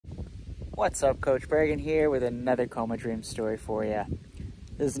What's up, Coach Bergen here with another Coma Dream story for you.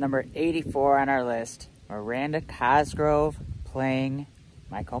 This is number 84 on our list, Miranda Cosgrove playing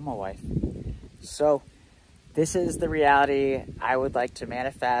my coma wife. So this is the reality I would like to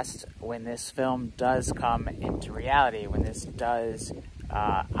manifest when this film does come into reality, when this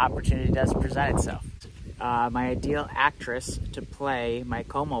opportunity does present itself. My ideal actress to play my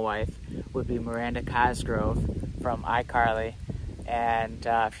coma wife would be Miranda Cosgrove from iCarly. And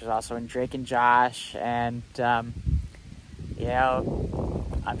she's also in Drake and Josh, and you know,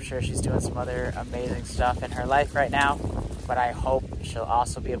 I'm sure she's doing some other amazing stuff in her life right now, but I hope she'll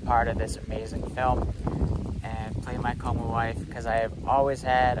also be a part of this amazing film and play my coma wife, because I have always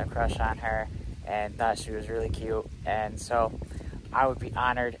had a crush on her and thought she was really cute, and so I would be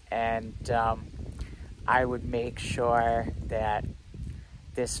honored, and I would make sure that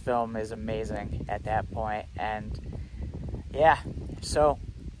this film is amazing at that point. And yeah, so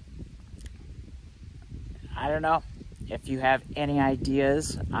I don't know if you have any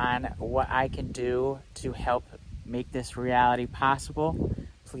ideas on what I can do to help make this reality possible.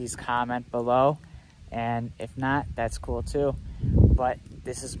 Please comment below, and if not, that's cool too. But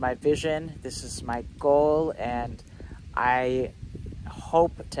this is my vision, this is my goal, and I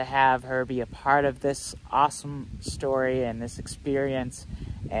hope to have her be a part of this awesome story and this experience,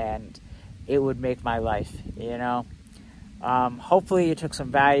 and it would make my life, you know. Hopefully you took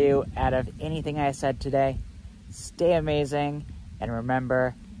some value out of anything I said today. Stay amazing, and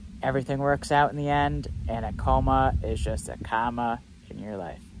remember, everything works out in the end, and a coma is just a comma in your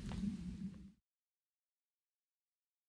life.